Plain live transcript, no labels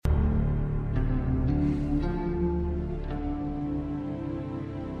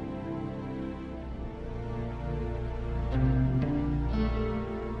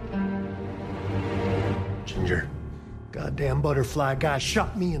Goddamn butterfly guy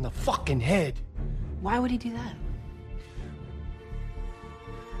shot me in the fucking head. Why would he do that?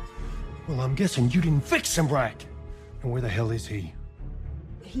 Well, I'm guessing you didn't fix him right. And where the hell is he?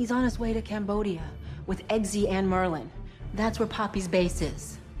 He's on his way to Cambodia with Eggsy and Merlin. That's where Poppy's base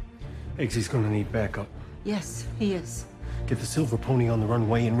is. Eggsy's gonna need backup. Yes, he is. Get the silver pony on the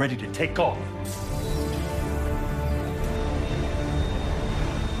runway and ready to take off.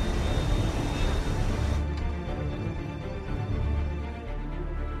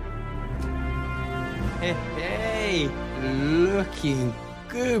 Hey, looking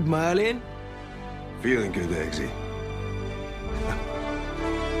good, Merlin. Feeling good, Eggsy.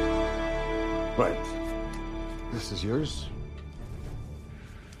 Right. This is yours.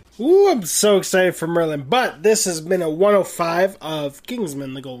 Ooh, I'm so excited for Merlin. But this has been a 105 of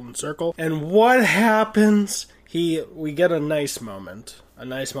Kingsman: The Golden Circle. And what happens? We get a nice moment. A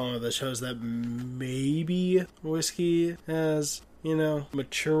nice moment that shows that maybe Whiskey has,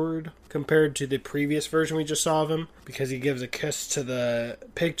 matured compared to the previous version we just saw of him, because he gives a kiss to the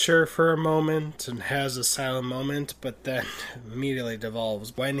picture for a moment and has a silent moment, but then immediately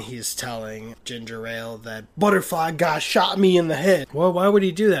devolves when he's telling Ginger Ale that Butterfly guy shot me in the head. Well, why would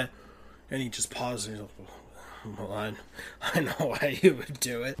he do that? And he just pauses. Well, I know why you would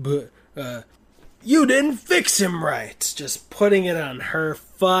do it, but you didn't fix him right. Just putting it on her.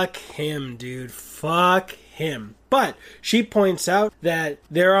 Fuck him, dude. Fuck him. But she points out that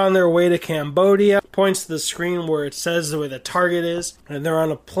they're on their way to Cambodia, points to the screen where it says where the target is, and they're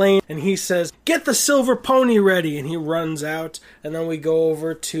on a plane, and he says, "Get the silver pony ready," and he runs out, and then we go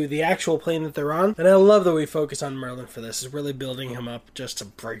over to the actual plane that they're on, and I love that we focus on Merlin for this. It's really building him up just to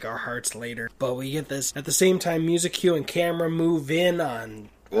break our hearts later. But we get this. At the same time, music cue and camera move in on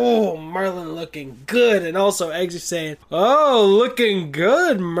Merlin looking good, and also Eggsy saying, "Oh, looking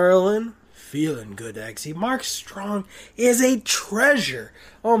good, Merlin." Feeling good, Eggsy. Mark Strong is a treasure.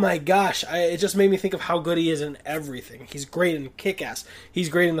 Oh my gosh, it just made me think of how good he is in everything. He's great in Kick-Ass. He's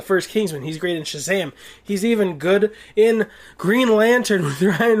great in The First Kingsman. He's great in Shazam. He's even good in Green Lantern with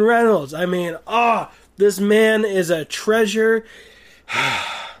Ryan Reynolds. I mean, this man is a treasure.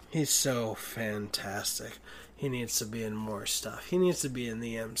 He's so fantastic. He needs to be in more stuff. He needs to be in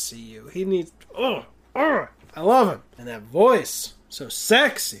the MCU. He needs... I love him. And that voice... so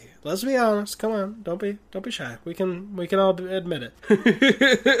sexy. Let's be honest. Come on. Don't be shy. We can all admit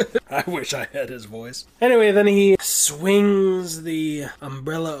it. I wish I had his voice. Anyway, then he swings the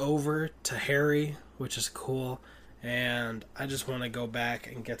umbrella over to Harry, which is cool. And I just want to go back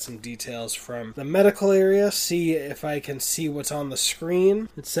and get some details from the medical area, see if I can see what's on the screen.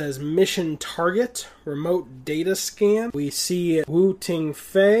 It says mission target, remote data scan. We see Wu Ting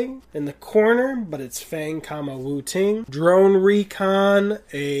Fei in the corner, but it's Fang, Wu Ting. Drone recon,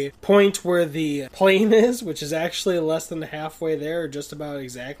 a point where the plane is, which is actually less than halfway there, or just about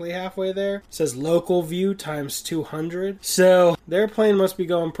exactly halfway there. It says local view times 200. So their plane must be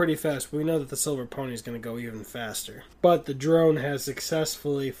going pretty fast, but we know that the Silver Pony is going to go even faster. But the drone has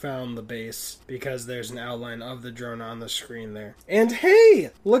successfully found the base because there's an outline of the drone on the screen there. And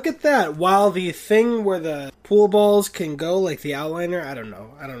hey, look at that. While the thing where the pool balls can go, like the outliner, I don't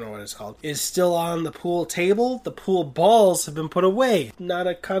know what it's called, is still on the pool table, the pool balls have been put away. Not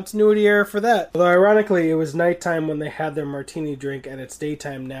a continuity error for that. Although ironically, it was nighttime when they had their martini drink, and it's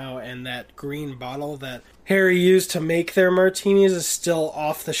daytime now, and that green bottle that Harry used to make their martinis is still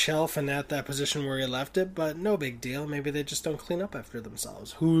off the shelf and at that position where he left it, but no big deal. Maybe they just don't clean up after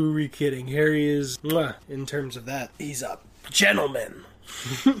themselves. Who are we kidding? Harry is, in terms of that, he's a gentleman.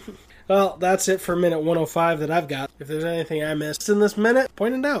 Well, that's it for minute 105 that I've got. If there's anything I missed in this minute,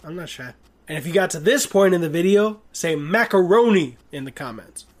 point it out. I'm not shy. And if you got to this point in the video, say macaroni in the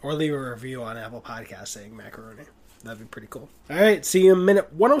comments. Or leave a review on Apple Podcasts saying macaroni. That'd be pretty cool. Alright, see you in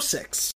minute 106.